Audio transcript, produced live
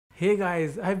Hey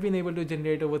guys, I've been able to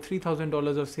generate over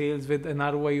 $3,000 of sales with an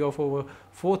ROI of over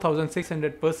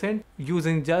 4,600%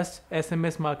 using just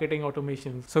SMS marketing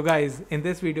automation. So guys, in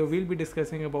this video, we'll be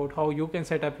discussing about how you can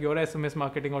set up your SMS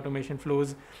marketing automation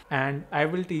flows, and I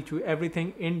will teach you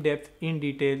everything in depth, in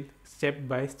detail, step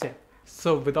by step.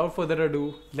 So without further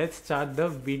ado, let's start the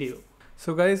video.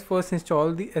 So guys, first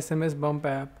install the SMS Bump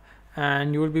app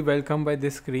and you will be welcomed by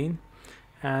this screen.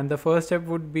 And the first step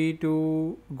would be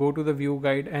to go to the view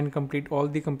guide and complete all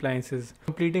the compliances.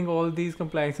 Completing all these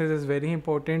compliances is very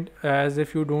important, as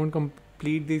if you don't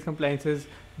complete these compliances,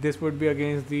 this would be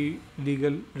against the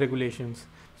legal regulations.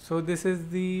 So this is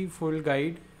the full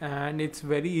guide and it's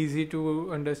very easy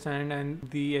to understand, and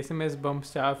the SMS Bump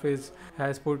staff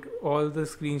has put all the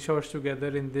screenshots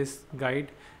together in this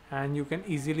guide, and you can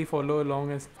easily follow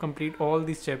along and complete all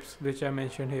the steps which I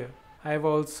mentioned here. I have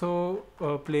also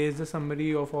placed a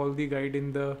summary of all the guide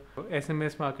in the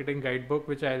SMS marketing guidebook,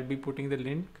 which I'll be putting the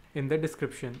link in the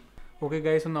description. Okay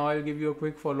guys, so now I'll give you a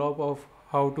quick follow-up of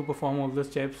how to perform all the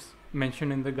steps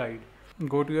mentioned in the guide.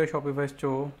 Go to your Shopify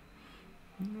store,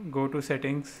 go to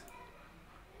settings,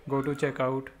 go to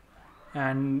checkout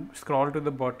and scroll to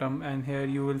the bottom, and here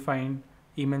you will find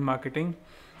email marketing.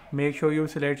 Make sure you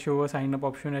select show a sign up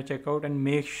option at checkout and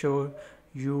make sure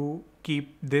you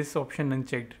keep this option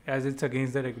unchecked, as it's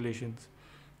against the regulations.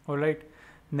 Alright,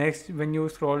 next, when you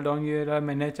scroll down, here are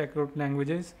manage checkout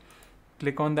languages.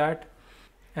 Click on that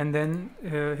and then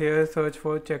here search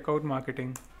for checkout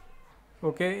marketing.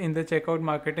 Okay, in the checkout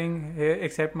marketing, here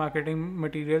accept marketing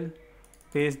material,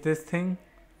 paste this thing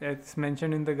that's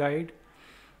mentioned in the guide,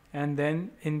 and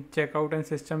then in checkout and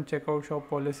system checkout shop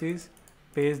policies,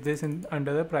 paste this in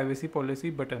under the privacy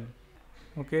policy button.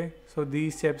 Okay, so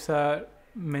these steps are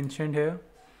mentioned here.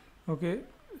 Okay,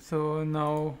 so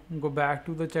now go back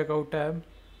to the checkout tab,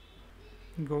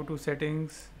 go to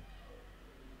settings,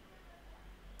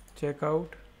 checkout,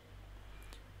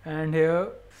 and here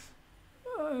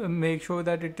make sure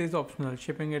that it is optional,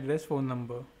 shipping address, phone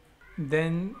number.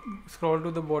 Then scroll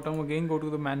to the bottom again, go to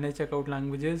the manage checkout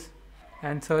languages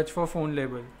and search for phone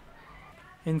label.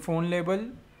 In phone label,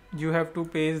 you have to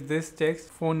paste this text,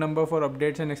 phone number for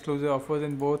updates and exclusive offers,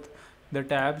 in both the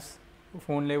tabs,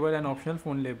 phone label and optional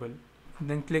phone label.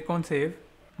 Then click on save,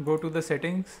 go to the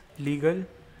settings, legal,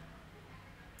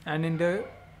 and in the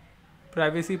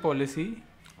privacy policy,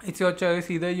 it's your choice.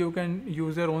 Either you can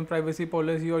use your own privacy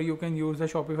policy or you can use the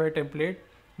Shopify template.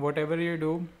 Whatever you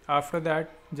do, after that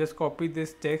just copy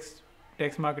this text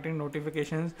marketing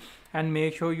notifications, and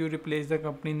make sure you replace the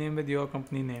company name with your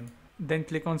company name. Then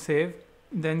click on save.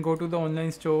 Then go to the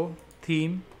online store,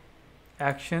 theme,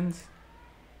 actions,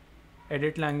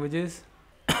 edit languages,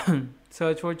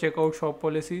 search for checkout shop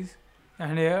policies,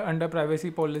 and here under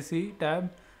privacy policy tab,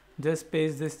 just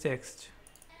paste this text.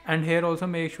 And here also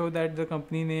make sure that the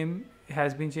company name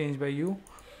has been changed by you.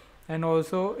 And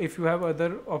also, if you have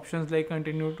other options like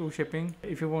continue to shipping,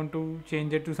 if you want to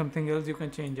change it to something else, you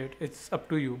can change it. It's up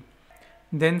to you.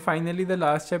 Then finally, the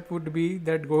last step would be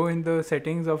that go in the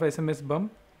settings of SMS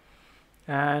Bump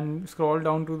and scroll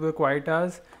down to the quiet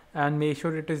hours and make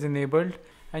sure it is enabled,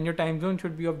 and your time zone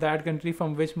should be of that country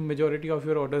from which majority of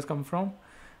your orders come from.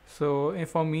 So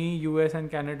for me, US and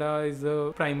Canada is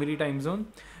the primary time zone,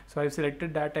 so I've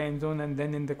selected that time zone. And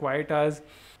then in the quiet hours,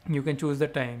 you can choose the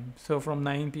time. So from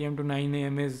 9 PM to 9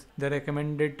 AM is the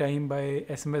recommended time by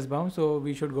SMS Bump, so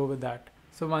we should go with that.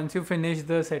 So once you finish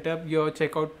the setup, your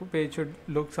checkout page should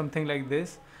look something like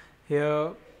this.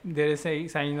 Here there is a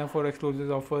sign up for exclusive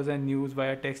offers and news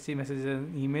via text messages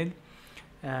and email,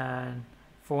 and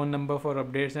phone number for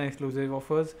updates and exclusive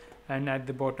offers, and at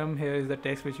the bottom here is the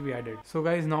text which we added. So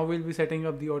guys, now we'll be setting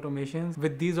up the automations.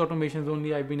 With these automations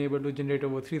only, I've been able to generate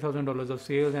over $3,000 of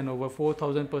sales and over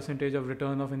 4,000% of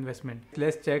return of investment.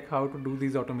 Let's check how to do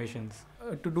these automations.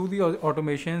 To do the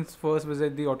automations, first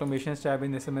visit the automations tab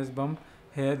in SMS Bump.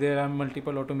 Here there are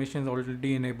multiple automations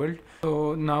already enabled.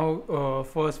 So now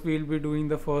first we'll be doing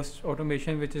the first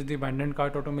automation, which is the abandoned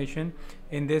cart automation.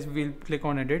 In this we'll click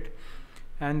on edit,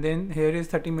 and then here is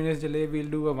 30 minutes delay. We'll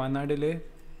do a 1 hour delay.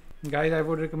 Guys, I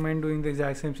would recommend doing the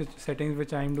exact same settings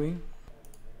which I am doing.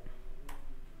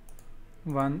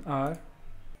 1 hour.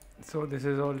 So this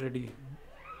is all ready.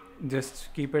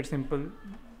 Just keep it simple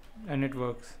and it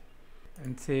works.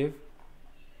 And save,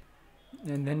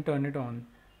 and then turn it on.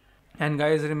 And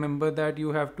guys, remember that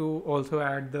you have to also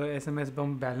add the SMS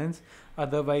Bump balance,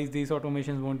 otherwise these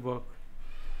automations won't work.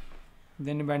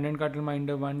 Then abandoned cart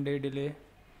reminder, 1 day delay,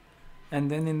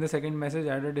 and then in the second message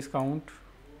add a discount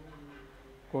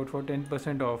code for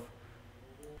 10% off.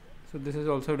 So this is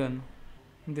also done.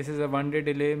 This is a 1 day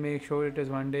delay, make sure it is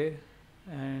 1 day,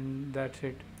 and that's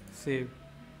it. Save.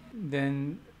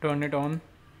 then turn it on.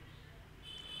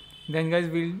 Then guys,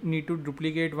 we'll need to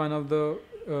duplicate one of the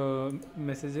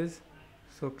messages,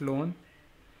 so clone.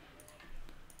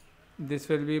 This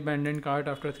will be abandoned cart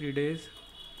after 3 days.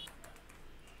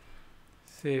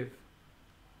 Save.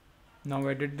 Now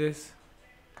edit this.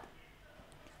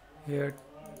 Here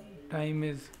time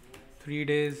is 3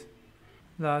 days.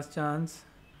 Last chance.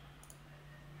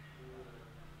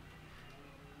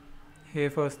 Here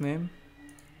first name.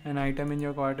 An item in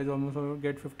your cart is almost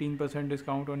get 15%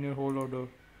 discount on your whole order.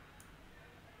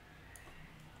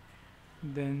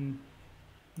 Then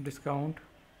discount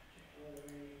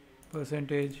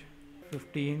percentage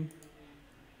 15,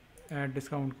 add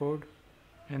discount code,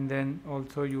 and then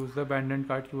also use the abandoned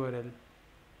cart URL.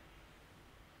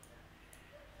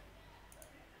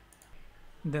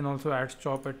 Then also add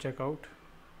stop at checkout.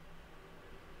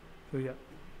 So yeah,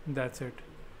 that's it.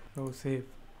 So save.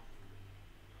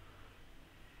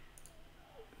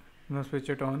 Now switch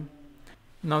it on.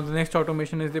 Now the next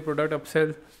automation is the product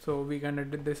upsell. So we can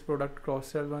edit this product cross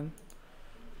sell one.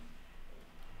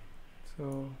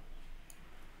 So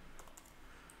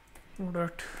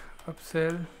product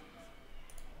upsell.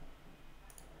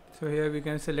 So here we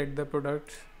can select the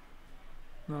products.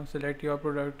 Now select your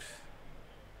products,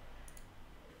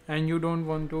 and you don't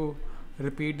want to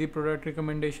repeat the product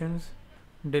recommendations.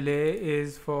 Delay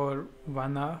is for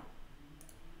 1 hour.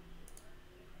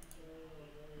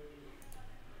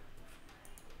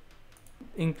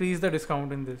 Increase the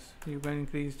discount in this. You can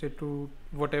increase it to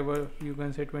whatever, you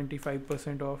can say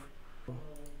 25% off.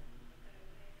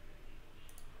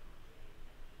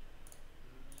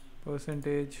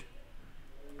 Percentage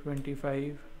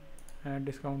 25, add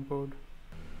discount code,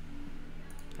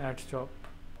 add stop.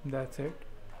 That's it.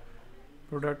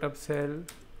 Product upsell,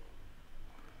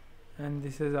 and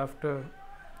this is after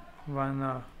 1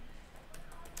 hour.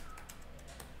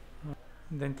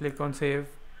 Then click on save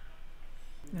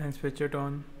and switch it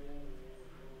on.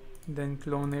 Then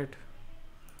clone it.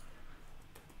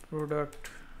 Product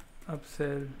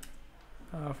upsell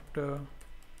after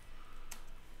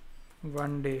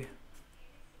 1 day.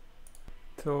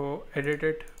 So edit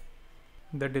it.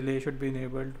 The delay should be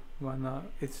enabled. 1 hour.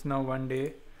 It's now 1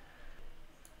 day.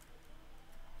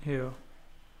 Here.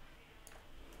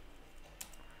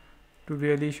 To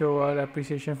really show our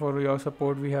appreciation for your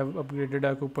support, we have upgraded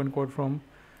our coupon code from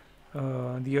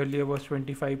the earlier was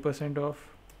 25% off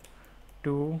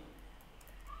to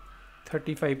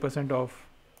 35% off.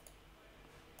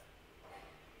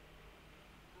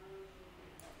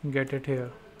 Get it here.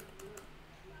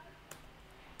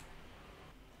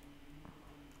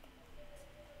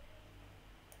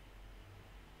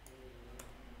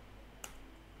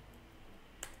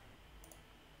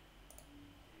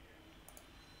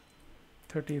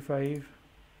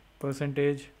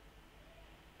 %,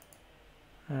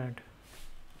 and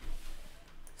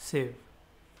save.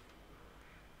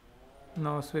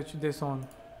 Now switch this on.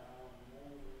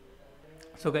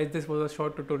 So guys, this was a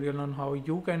short tutorial on how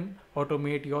you can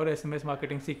automate your SMS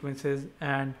marketing sequences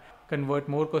and convert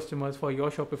more customers for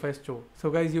your Shopify store. So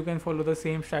guys, you can follow the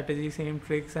same strategy, same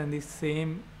tricks, and the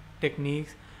same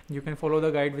techniques. You can follow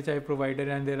the guide which I provided,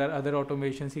 and there are other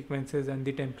automation sequences and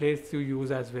the templates to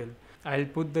use as well. I'll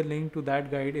put the link to that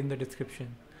guide in the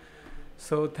description.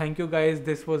 So thank you guys,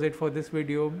 this was it for this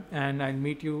video, and I'll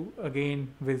meet you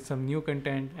again with some new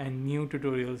content and new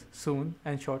tutorials soon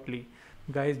and shortly.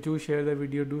 Guys, do share the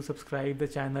video, do subscribe the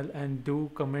channel, and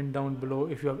do comment down below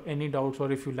if you have any doubts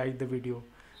or if you like the video.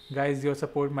 Guys, your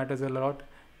support matters a lot.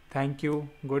 Thank you,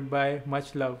 goodbye,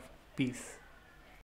 much love, peace.